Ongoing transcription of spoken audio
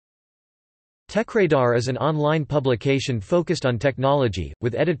TechRadar is an online publication focused on technology,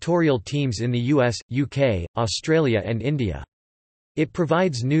 with editorial teams in the US, UK, Australia and India. It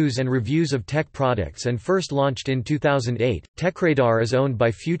provides news and reviews of tech products and first launched in 2008. TechRadar is owned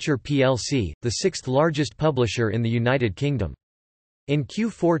by Future plc, the sixth largest publisher in the United Kingdom. In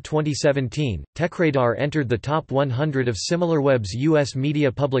Q4 2017, TechRadar entered the top 100 of SimilarWeb's U.S.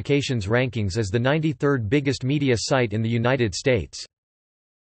 media publications rankings as the 93rd biggest media site in the United States.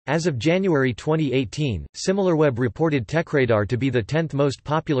 As of January 2018, SimilarWeb reported TechRadar to be the 10th most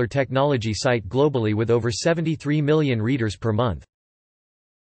popular technology site globally with over 73 million readers per month.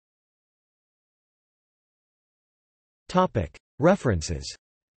 References.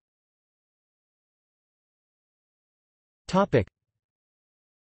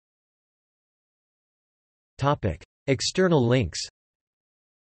 External links.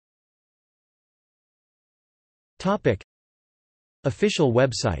 Official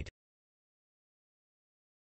website.